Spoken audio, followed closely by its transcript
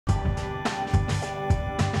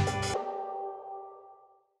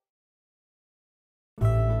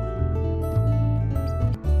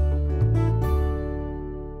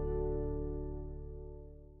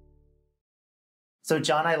So,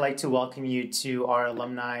 John, I'd like to welcome you to our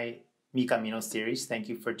alumni Mi Camino series. Thank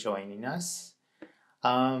you for joining us.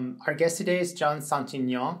 Our guest today is John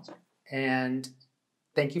Saintignon, and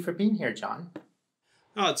thank you for being here, John.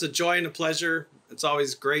 Oh, it's a joy and a pleasure. It's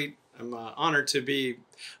always great. I'm honored to be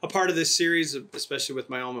a part of this series, especially with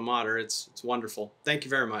my alma mater. It's wonderful. Thank you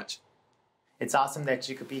very much. It's awesome that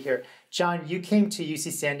you could be here. John, you came to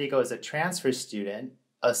UC San Diego as a transfer student,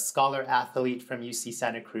 a scholar athlete from UC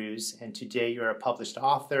Santa Cruz, and today you're a published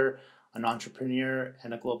author, an entrepreneur,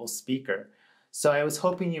 and a global speaker. So I was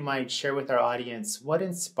hoping you might share with our audience what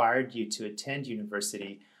inspired you to attend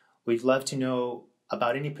university. We'd love to know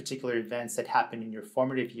about any particular events that happened in your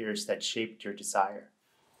formative years that shaped your desire.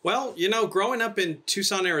 Well, growing up in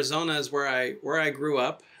Tucson, Arizona is where I grew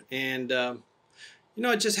up, and I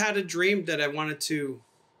just had a dream that I wanted to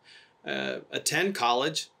attend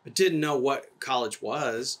college. I didn't know what college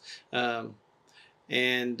was, as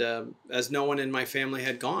no one in my family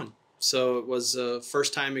had gone. So it was a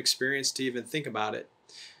first-time experience to even think about it.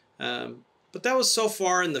 But that was so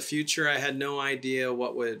far in the future, I had no idea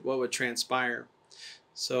what would transpire.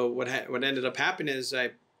 So what ended up happening is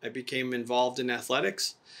I became involved in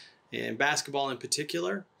athletics, and basketball in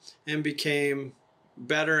particular, and became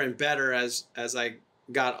better and better as I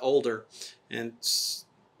got older. And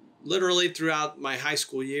literally throughout my high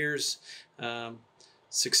school years,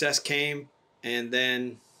 success came, and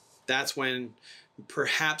then that's when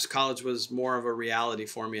perhaps college was more of a reality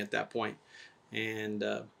for me at that point. And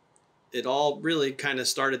it all really kind of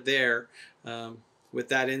started there with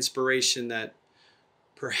that inspiration that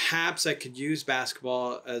perhaps I could use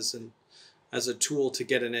basketball as a tool to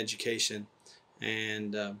get an education.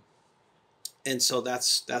 And so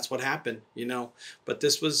that's what happened, But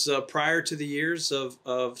this was prior to the years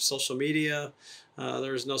of social media.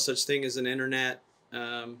 There was no such thing as an internet.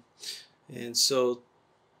 And so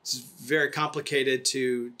it's very complicated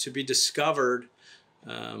to be discovered.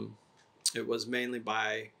 It was mainly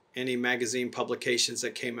by any magazine publications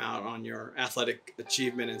that came out on your athletic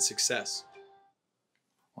achievement and success.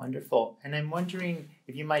 Wonderful. And I'm wondering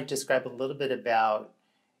if you might describe a little bit about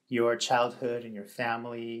your childhood and your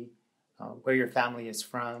family, where your family is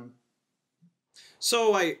from.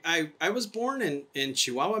 So I was born in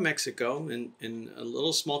Chihuahua, Mexico, in a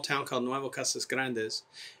little small town called Nuevo Casas Grandes,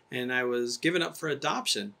 and I was given up for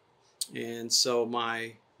adoption. And so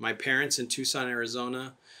my parents in Tucson,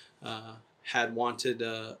 Arizona, had wanted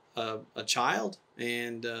a child,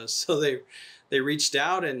 and so they reached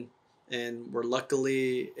out and were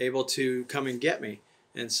luckily able to come and get me.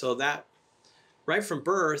 And so that right from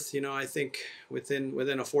birth, I think within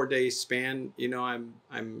a 4-day span,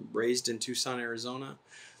 I'm raised in Tucson, Arizona,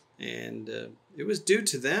 and it was due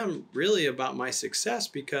to them really about my success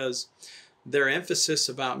because their emphasis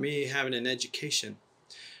about me having an education.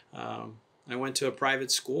 I went to a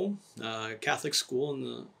private school, Catholic school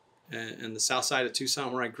in the south side of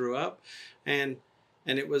Tucson where I grew up, and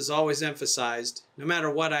it was always emphasized, no matter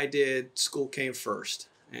what I did, school came first,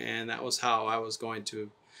 and that was how I was going to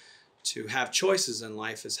have choices in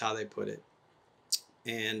life, is how they put it.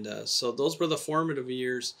 And so those were the formative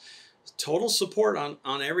years. Total support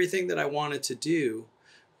on everything that I wanted to do,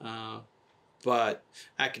 but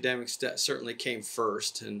academics certainly came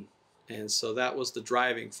first, and so that was the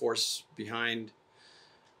driving force behind,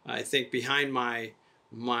 I think, behind my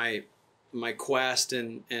quest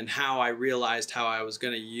and how I realized how I was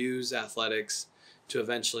going to use athletics to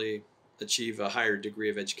eventually achieve a higher degree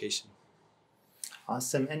of education.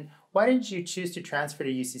 Awesome. And why did you choose to transfer to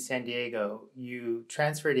UC San Diego? You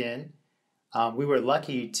transferred in. We were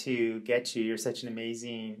lucky to get you. You're such an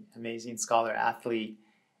amazing scholar athlete.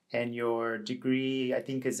 And your degree, I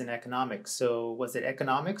think, is in economics. So was it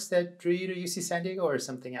economics that drew you to UC San Diego or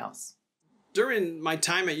something else? During my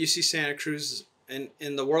time at UC Santa Cruz,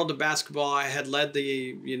 in the world of basketball, I had led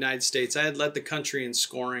the United States. I had led the country in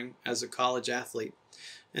scoring as a college athlete.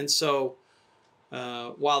 And so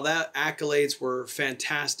while that accolades were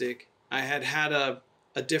fantastic, I had a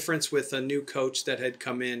difference with a new coach that had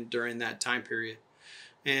come in during that time period.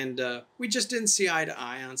 And we just didn't see eye to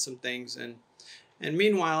eye on some things. And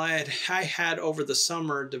meanwhile, I had over the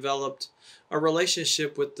summer developed a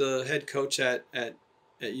relationship with the head coach at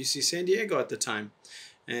UC San Diego at the time.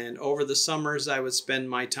 And over the summers, I would spend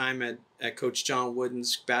my time at Coach John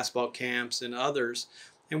Wooden's basketball camps and others,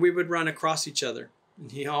 and we would run across each other.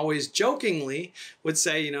 And he always jokingly would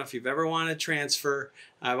say, if you've ever wanted to transfer,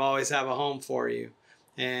 I always have a home for you.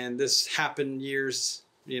 And this happened years,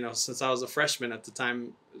 since I was a freshman at the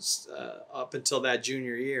time, up until that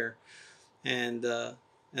junior year. And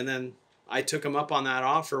then I took him up on that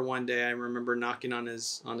offer one day. I remember knocking on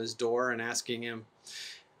his door and asking him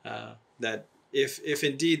that if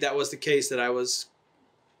indeed that was the case, that I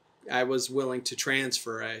was willing to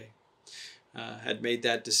transfer. I had made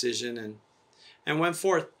that decision and went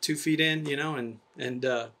forth 2 feet in, and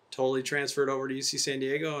totally transferred over to UC San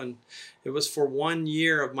Diego, and it was for 1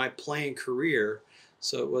 year of my playing career.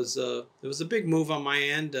 So it was a big move on my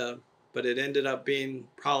end, but it ended up being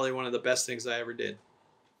probably one of the best things I ever did.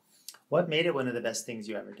 What made it one of the best things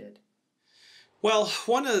you ever did? Well,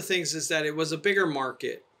 one of the things is that it was a bigger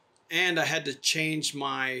market, and I had to change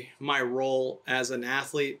my role as an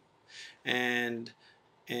athlete and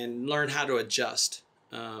learn how to adjust.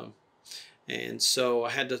 And so I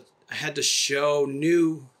had to show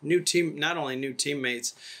not only new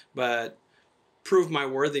teammates, but prove my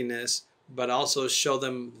worthiness, but also show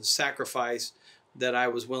them the sacrifice that I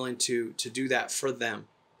was willing to do that for them.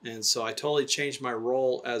 And so I totally changed my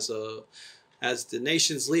role as the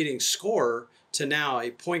nation's leading scorer to now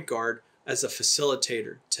a point guard, as a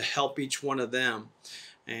facilitator to help each one of them.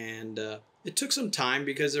 And it took some time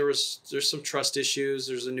because there's some trust issues.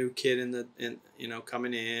 There's a new kid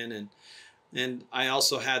coming in, and I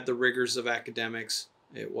also had the rigors of academics.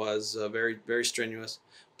 It was very, very strenuous,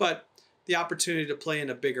 but the opportunity to play in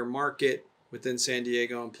a bigger market within San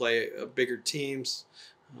Diego and play bigger teams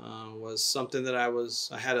was something that I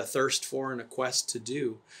had a thirst for and a quest to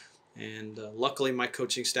do. And luckily my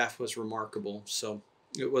coaching staff was remarkable. So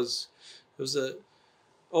it was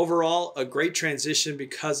overall a great transition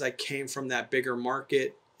because I came from that bigger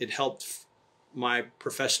market. It helped my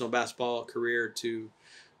professional basketball career to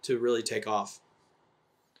really take off.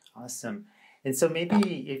 Awesome. And so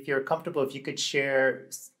maybe if you're comfortable, if you could share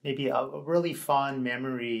maybe a really fond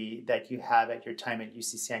memory that you have at your time at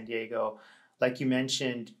UC San Diego. Like you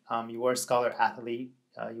mentioned, you were a scholar athlete,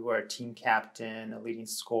 you were a team captain, a leading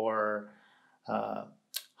scorer,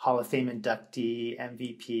 Hall of Fame inductee,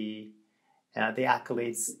 MVP. The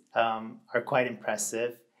accolades are quite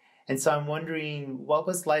impressive. And so I'm wondering, what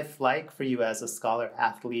was life like for you as a scholar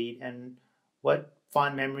athlete, and what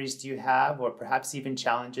fond memories do you have, or perhaps even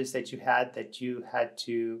challenges that you had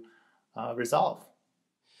to resolve?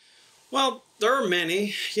 Well, there are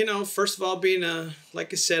many. First of all, being a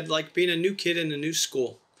new kid in a new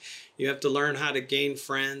school, you have to learn how to gain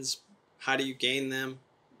friends. How do you gain them?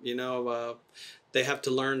 They have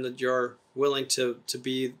to learn that you're willing to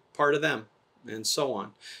be part of them, and so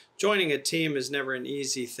on. Joining a team is never an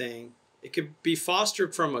easy thing. It could be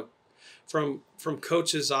fostered from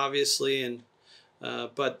coaches, obviously, and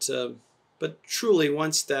but truly,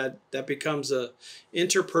 once that becomes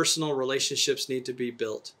interpersonal relationships need to be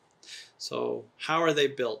built. So how are they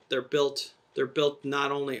built? They're built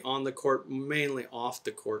not only on the court, mainly off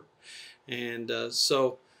the court. And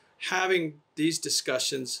so having these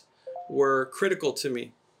discussions were critical to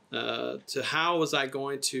me, to how was I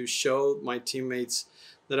going to show my teammates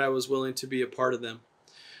that I was willing to be a part of them.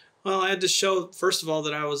 Well, I had to show, first of all,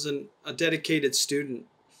 that I was a dedicated student,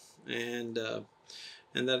 and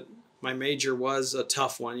that my major was a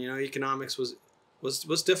tough one. Economics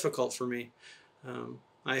was difficult for me.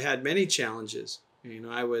 I had many challenges.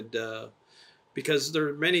 I would, because there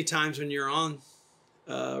are many times when you're on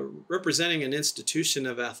representing an institution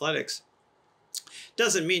of athletics,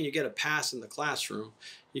 doesn't mean you get a pass in the classroom.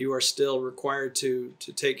 You are still required to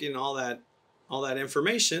take in all that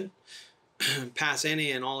information, pass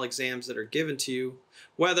any and all exams that are given to you,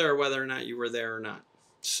 whether or not you were there or not.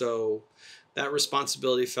 So that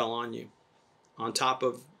responsibility fell on you, on top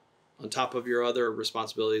of your other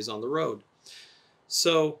responsibilities on the road.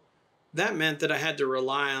 So that meant that I had to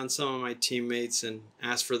rely on some of my teammates and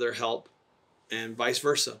ask for their help, and vice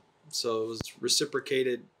versa. So it was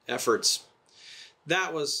reciprocated efforts.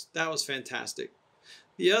 That was fantastic.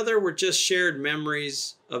 The other were just shared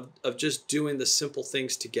memories of just doing the simple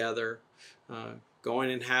things together,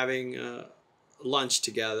 going and having lunch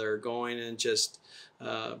together, going and just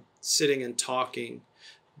sitting and talking.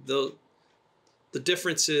 The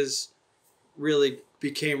differences really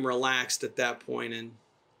became relaxed at that point,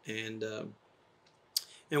 and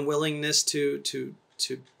willingness to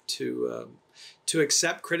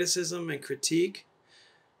accept criticism and critique.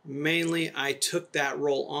 Mainly, I took that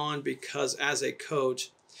role on because as a coach,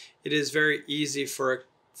 it is very easy for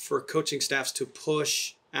coaching staffs to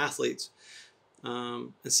push athletes,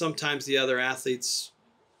 and sometimes the other athletes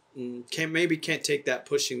can't take that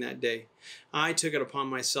pushing that day. I took it upon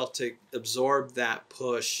myself to absorb that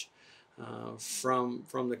push from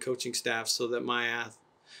the coaching staff, so that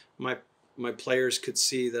my players could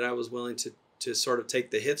see that I was willing to sort of take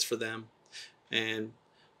the hits for them, and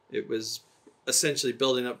it was essentially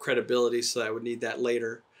building up credibility, so I would need that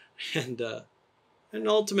later, and And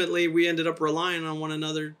ultimately, we ended up relying on one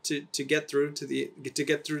another to get through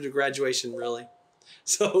to graduation, really.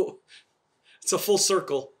 So it's a full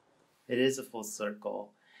circle. It is a full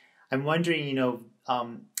circle. I'm wondering,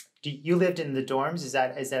 you lived in the dorms? Is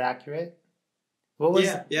that accurate? What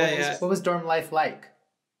was dorm life like?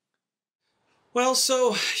 Well,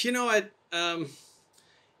 so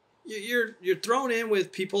you're thrown in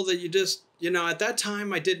with people that you just at that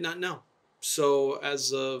time I did not know.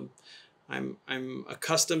 So I'm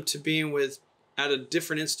accustomed to being at a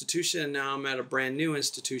different institution, and now I'm at a brand new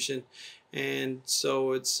institution, and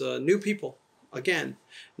so it's new people again.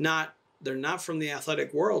 They're not from the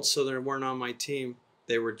athletic world, so they weren't on my team.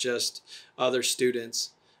 They were just other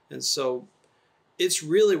students, and so it's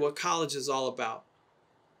really what college is all about.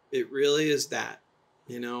 It really is that.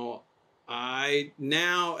 I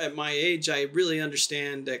now at my age, I really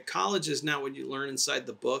understand that college is not what you learn inside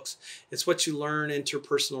the books. It's what you learn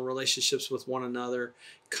interpersonal relationships with one another,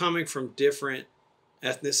 coming from different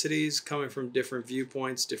ethnicities, coming from different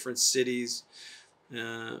viewpoints, different cities,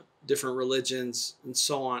 different religions, and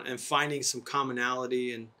so on, and finding some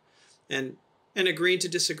commonality and agreeing to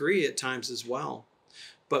disagree at times as well,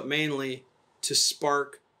 but mainly to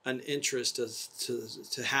spark an interest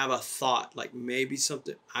to have a thought, like maybe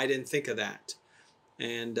something I didn't think of that,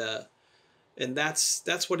 and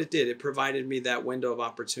that's what it did. It provided me that window of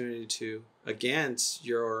opportunity to, again,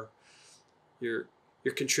 you're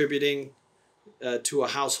contributing to a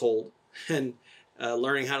household and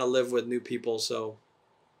learning how to live with new people. So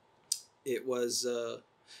it was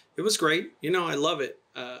great. I love it.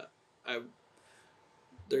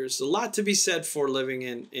 There's a lot to be said for living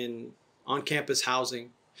in on-campus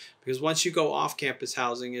housing, because once you go off-campus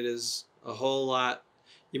housing, it is a whole lot.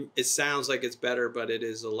 It sounds like it's better, but it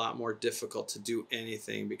is a lot more difficult to do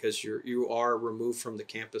anything because you are removed from the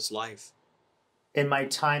campus life. In my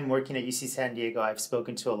time working at UC San Diego, I've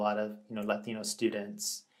spoken to a lot of Latino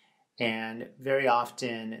students, and very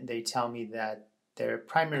often they tell me that their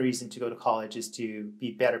primary reason to go to college is to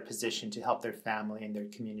be better positioned to help their family and their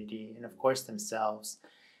community, and of course themselves.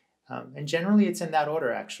 And generally, it's in that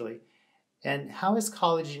order, actually. And how has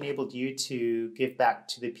college enabled you to give back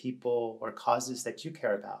to the people or causes that you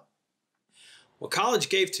care about? What college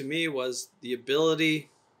gave to me was the ability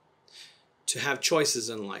to have choices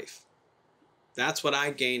in life. That's what I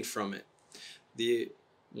gained from it.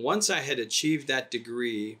 Once I had achieved that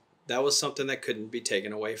degree, that was something that couldn't be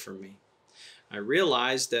taken away from me. I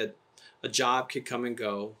realized that a job could come and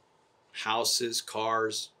go. Houses,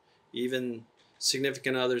 cars, even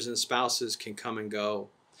significant others and spouses can come and go.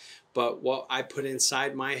 But what I put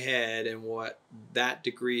inside my head and what that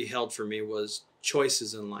degree held for me was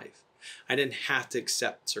choices in life. I didn't have to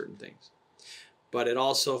accept certain things. But it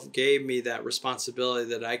also gave me that responsibility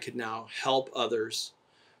that I could now help others,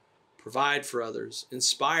 provide for others,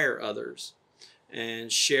 inspire others, and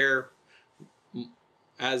share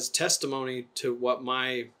as testimony to what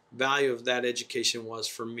my value of that education was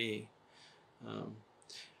for me.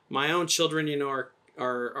 My own children,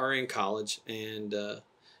 are in college, and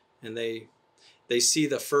they see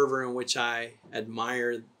the fervor in which I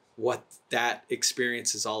admire what that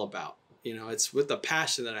experience is all about. It's with the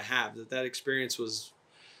passion that I have that experience was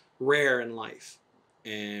rare in life.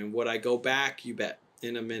 And would I go back? You bet,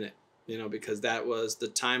 in a minute, because that was the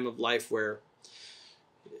time of life where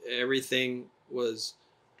everything was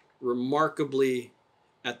remarkably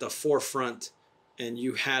at the forefront, and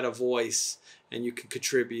you had a voice and you could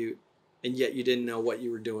contribute, and yet you didn't know what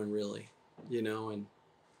you were doing really,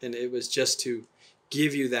 and it was just to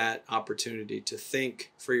give you that opportunity to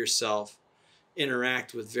think for yourself,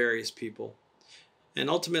 interact with various people. And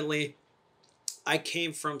ultimately, I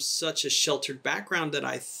came from such a sheltered background that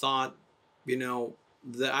I thought,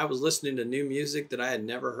 that I was listening to new music that I had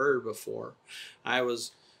never heard before. I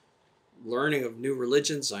was learning of new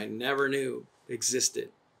religions I never knew existed.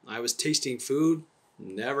 I was tasting food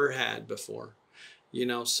never had before.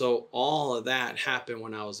 So all of that happened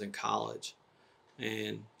when I was in college.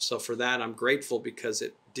 And so for that, I'm grateful, because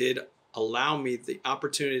it did allow me the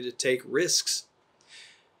opportunity to take risks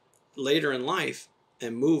later in life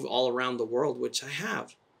and move all around the world, which I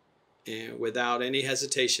have, and without any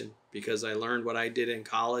hesitation, because I learned what I did in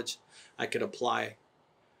college, I could apply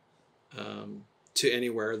to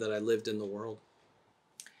anywhere that I lived in the world.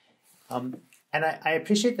 And I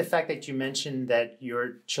appreciate the fact that you mentioned that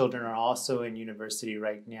your children are also in university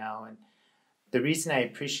right now. And the reason I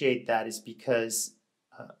appreciate that is because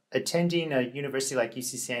attending a university like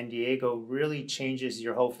UC San Diego really changes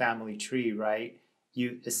your whole family tree, right?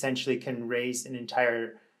 You essentially can raise an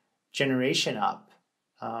entire generation up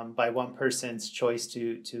by one person's choice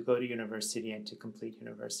to go to university and to complete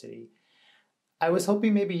university. I was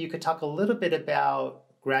hoping maybe you could talk a little bit about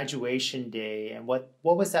graduation day and what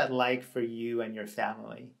was that like for you and your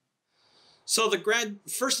family? So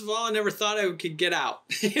first of all, I never thought I could get out.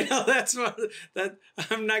 That's what that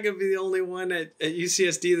I'm not going to be the only one at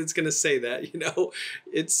UCSD that's going to say that.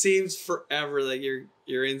 It seems forever that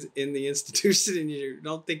you're in the institution and you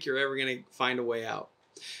don't think you're ever going to find a way out.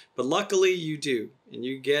 But luckily you do, and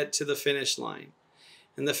you get to the finish line.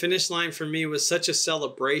 And the finish line for me was such a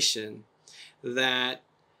celebration that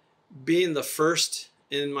being the first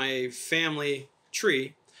in my family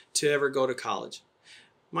tree to ever go to college.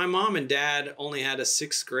 My mom and dad only had a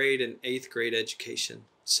 6th grade and 8th grade education.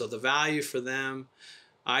 So the value for them,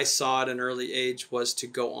 I saw at an early age, was to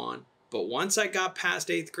go on. But once I got past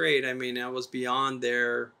 8th grade, I mean, I was beyond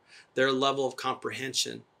their level of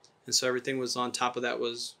comprehension. And so everything was on top of that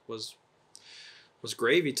was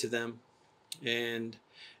gravy to them. And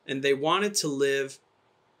they wanted to live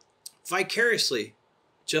vicariously,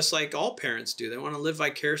 just like all parents do. They want to live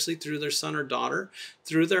vicariously through their son or daughter,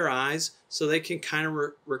 through their eyes, so they can kind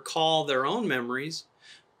of recall their own memories.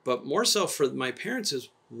 But more so for my parents is,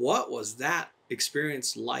 what was that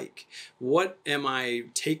experience like? What am I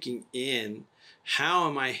taking in? How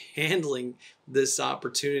am I handling this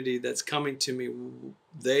opportunity that's coming to me?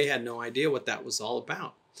 They had no idea what that was all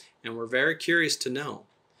about, and were very curious to know.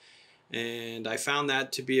 And I found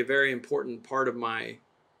that to be a very important part of my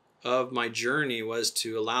journey, was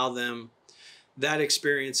to allow them that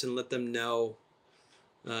experience and let them know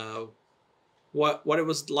what it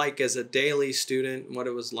was like as a daily student, what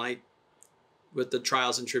it was like with the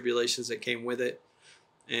trials and tribulations that came with it,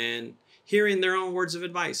 and hearing their own words of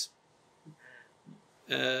advice.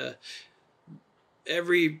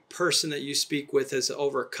 Every person that you speak with has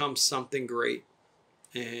overcome something great.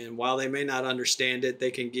 And while they may not understand it,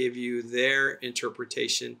 they can give you their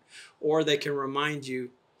interpretation, or they can remind you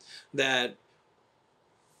that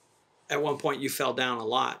at one point you fell down a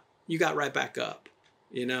lot. You got right back up,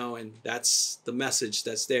 and that's the message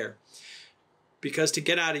that's there. Because to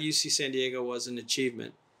get out of UC San Diego was an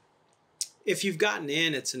achievement. If you've gotten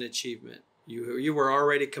in, it's an achievement. You were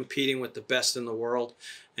already competing with the best in the world,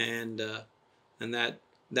 and that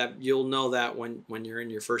you'll know that when you're in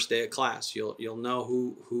your first day of class. You'll know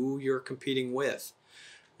who you're competing with.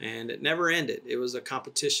 And it never ended. It was a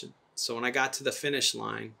competition. So when I got to the finish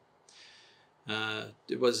line,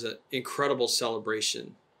 it was an incredible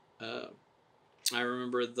celebration. I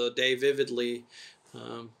remember the day vividly,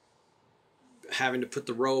 having to put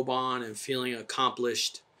the robe on and feeling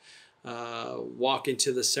accomplished, walking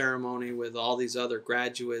to the ceremony with all these other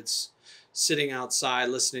graduates, sitting outside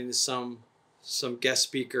listening to some guest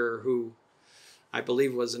speaker who I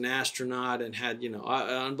believe was an astronaut and had an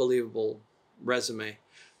unbelievable resume,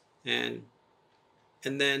 and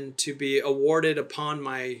then to be awarded upon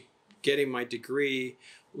my getting my degree,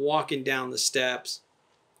 walking down the steps,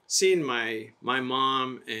 seeing my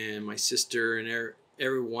mom and my sister and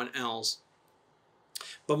everyone else,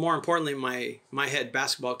 but more importantly my head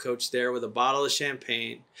basketball coach there with a bottle of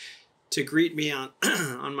champagne to greet me on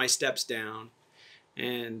on my steps down.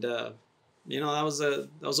 And that was a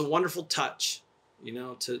wonderful touch,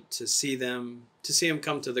 to see him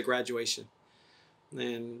come to the graduation.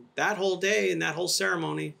 And that whole day and that whole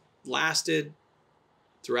ceremony lasted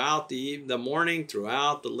throughout the morning,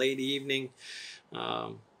 throughout the late evening,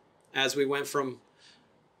 as we went from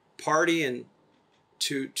party and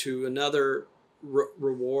to another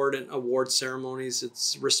reward and award ceremonies.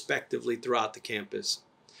 It's respectively throughout the campus.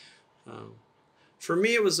 For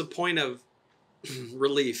me, it was a point of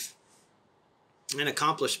relief and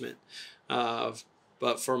accomplishment.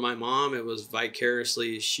 But for my mom, it was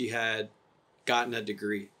vicariously, she had gotten a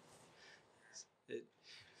degree.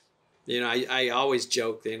 I always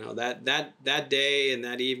joke, that day and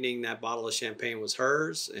that evening, that bottle of champagne was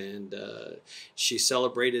hers, and she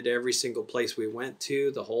celebrated every single place we went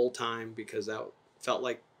to the whole time, because that felt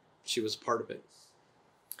like she was a part of it.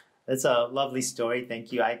 That's a lovely story.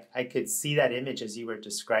 Thank you. I could see that image as you were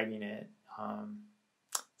describing it.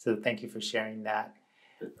 So thank you for sharing that.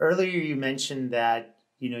 Earlier, you mentioned that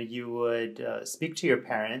you would speak to your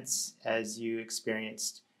parents as you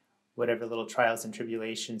experienced whatever little trials and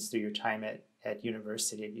tribulations through your time at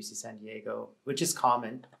university at UC San Diego, which is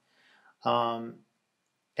common. And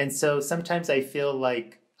so sometimes I feel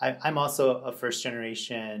like I'm also a first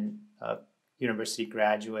generation university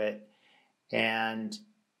graduate, and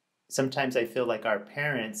sometimes I feel like our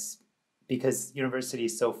parents, because university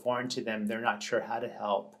is so foreign to them, they're not sure how to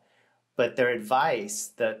help. But their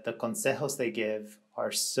advice, the consejos they give,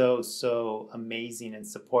 are so amazing and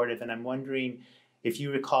supportive. And I'm wondering if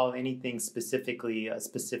you recall anything specifically, a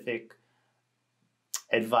specific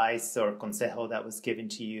advice or consejo that was given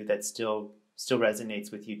to you that still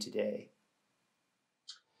resonates with you today?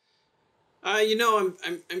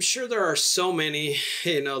 I'm sure there are so many,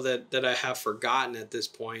 that I have forgotten at this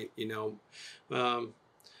point,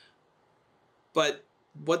 but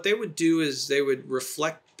what they would do is they would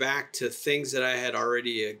reflect back to things that I had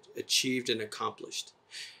already achieved and accomplished.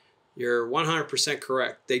 You're 100%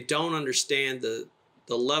 correct. They don't understand the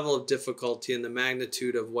level of difficulty and the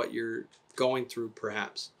magnitude of what you're going through,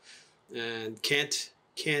 perhaps, and can't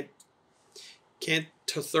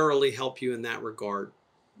to thoroughly help you in that regard.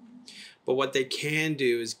 But what they can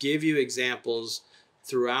do is give you examples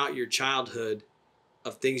throughout your childhood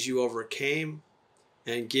of things you overcame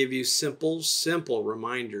and give you simple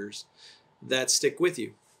reminders that stick with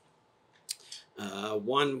you.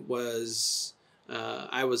 One was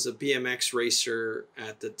I was a BMX racer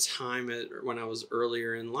at the time when I was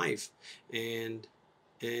earlier in life, and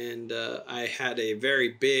I had a very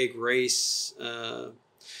big race,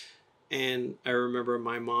 and I remember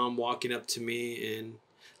my mom walking up to me and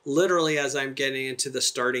literally as I'm getting into the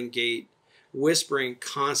starting gate, whispering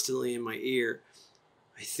constantly in my ear,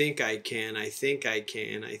 I think I can, I think I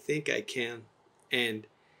can, I think I can. And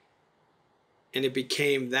it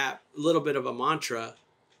became that little bit of a mantra.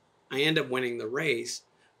 I end up winning the race,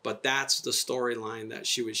 but that's the storyline that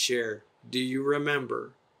she would share. Do you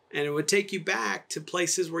remember? And it would take you back to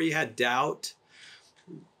places where you had doubt,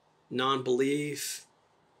 non-belief,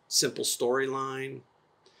 simple storyline,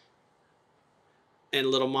 and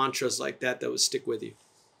little mantras like that would stick with you.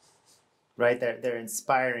 Right, they're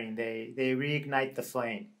inspiring. They reignite the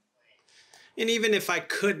flame. And even if I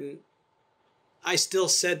couldn't, I still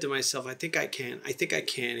said to myself, I think I can,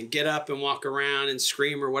 and get up and walk around and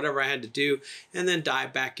scream or whatever I had to do, and then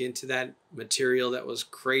dive back into that material that was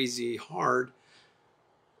crazy hard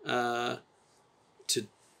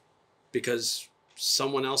because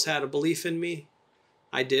someone else had a belief in me.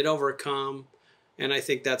 I did overcome. And I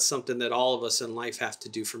think that's something that all of us in life have to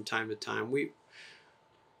do from time to time. We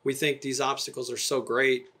think these obstacles are so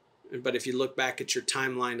great, but if you look back at your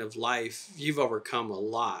timeline of life, you've overcome a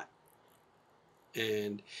lot.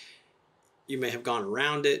 And you may have gone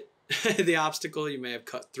around it, the obstacle, you may have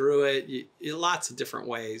cut through it, lots of different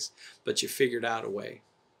ways, but you figured out a way.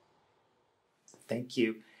 Thank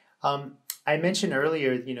you. I mentioned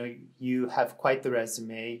earlier, you have quite the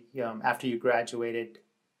resume. After you graduated,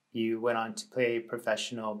 you went on to play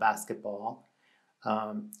professional basketball.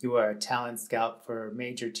 You are a talent scout for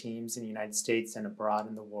major teams in the United States and abroad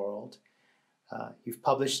in the world. You're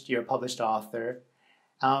a published author.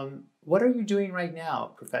 What are you doing right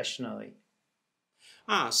now professionally?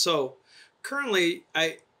 So currently,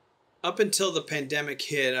 up until the pandemic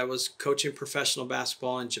hit, I was coaching professional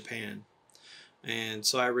basketball in Japan. And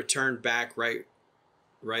so I returned back right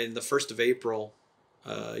in the 1st of April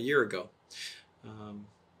a year ago.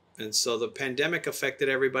 And so the pandemic affected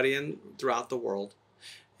everybody throughout the world.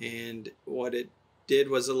 And what it did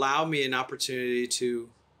was allow me an opportunity to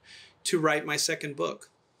write my second book.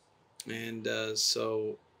 And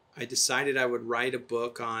so I decided I would write a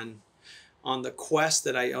book on the quest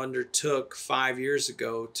that I undertook 5 years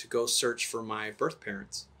ago to go search for my birth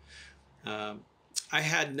parents. I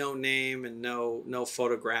had no name and no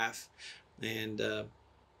photograph,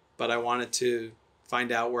 but I wanted to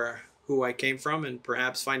find out who I came from and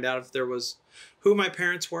perhaps find out if there was who my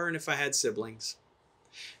parents were and if I had siblings.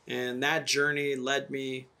 And that journey led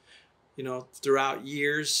me, throughout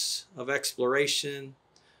years of exploration,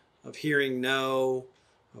 of hearing no,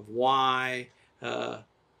 of why, and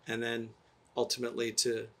then ultimately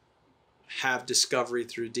to have discovery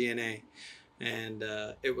through DNA. And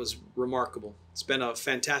it was remarkable. It's been a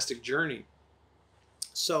fantastic journey.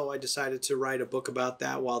 So I decided to write a book about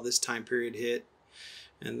that while this time period hit.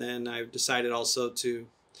 And then I've decided also to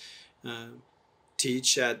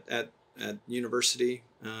teach at university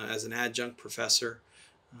as an adjunct professor,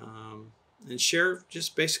 and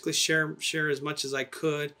basically share as much as I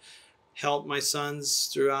could, help my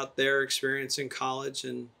sons throughout their experience in college,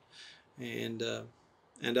 and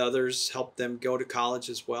others, help them go to college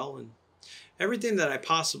as well, and everything that I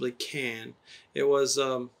possibly can. It was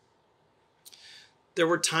there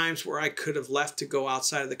were times where I could have left to go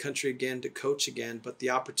outside of the country again to coach again, but the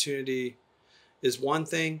opportunity is one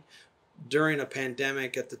thing. During a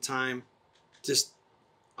pandemic at the time, just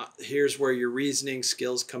here's where your reasoning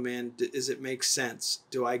skills come in. Does it make sense?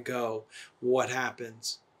 Do I go? What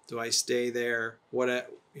happens? Do I stay there?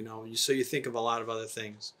 So you think of a lot of other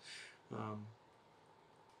things.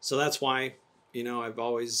 So that's why, I've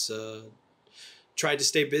always tried to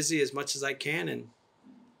stay busy as much as I can and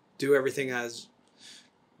do everything as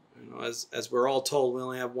we're all told we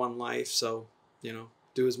only have one life. So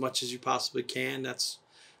do as much as you possibly can. That's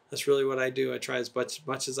really what I do. I try as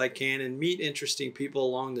much as I can and meet interesting people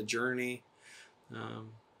along the journey.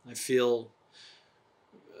 I feel,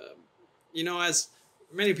 as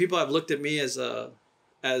many people have looked at me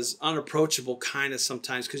as unapproachable kind of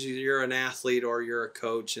sometimes, because you're an athlete or you're a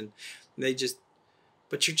coach, and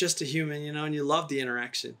but you're just a human, and you love the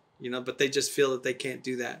interaction, but they just feel that they can't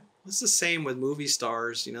do that. It's the same with movie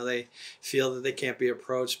stars. They feel that they can't be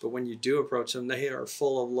approached, but when you do approach them, they are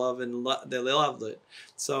full of love and they love it.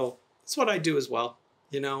 So that's what I do as well,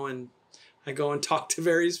 and I go and talk to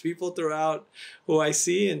various people throughout who I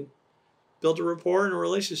see and build a rapport and a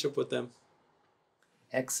relationship with them.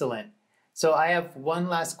 Excellent. So I have one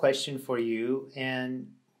last question for you,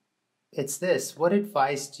 and it's this. What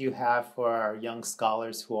advice do you have for our young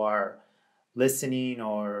scholars who are listening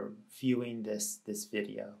or viewing this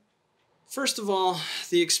video? First of all,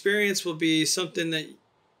 the experience will be something that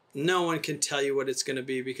no one can tell you what it's going to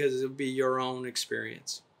be, because it'll be your own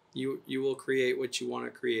experience. You will create what you want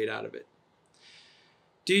to create out of it.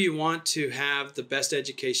 Do you want to have the best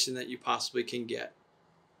education that you possibly can get?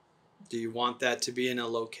 Do you want that to be in a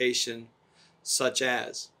location such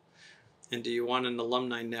as? And do you want an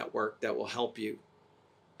alumni network that will help you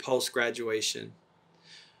post-graduation?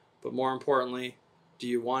 But more importantly, do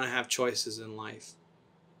you want to have choices in life?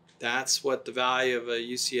 That's what the value of a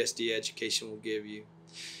UCSD education will give you.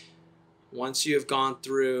 Once you have gone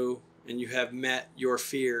through and you have met your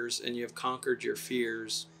fears and you have conquered your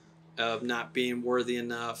fears of not being worthy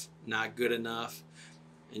enough, not good enough,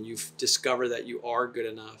 and you've discovered that you are good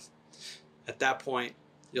enough, at that point,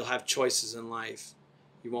 you'll have choices in life.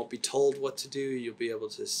 You won't be told what to do. You'll be able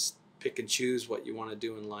to pick and choose what you want to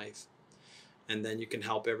do in life. And then you can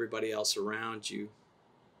help everybody else around you.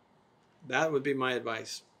 That would be my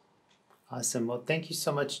advice. Awesome. Well, thank you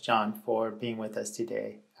so much, John, for being with us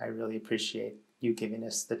today. I really appreciate you giving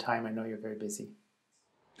us the time. I know you're very busy.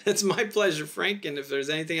 It's my pleasure, Frank. And if there's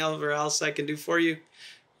anything else I can do for you,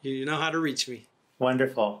 you know how to reach me.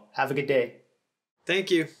 Wonderful. Have a good day.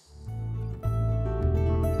 Thank you.